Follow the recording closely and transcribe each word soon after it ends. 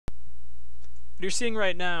What you're seeing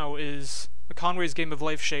right now is a Conway's Game of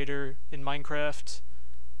Life shader in Minecraft,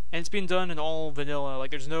 and it's being done in all vanilla. Like,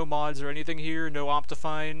 there's no mods or anything here, no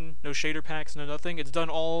Optifine, no shader packs, no nothing. It's done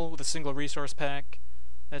all with a single resource pack.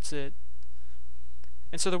 That's it.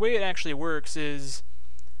 And so the way it actually works is,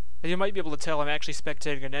 as you might be able to tell, I'm actually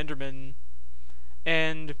spectating an Enderman,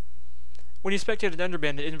 and when you spectate an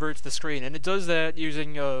Enderman, it inverts the screen, and it does that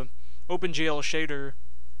using OpenGL shader.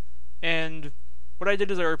 And what I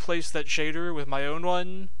did is I replaced that shader with my own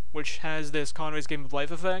one, which has this Conway's Game of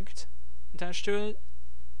Life effect attached to it.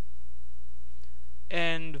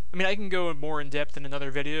 And, I mean, I can go more in depth in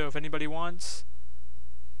another video if anybody wants.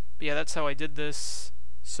 But yeah, that's how I did this.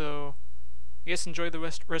 So, I guess enjoy the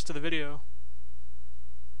rest of the video.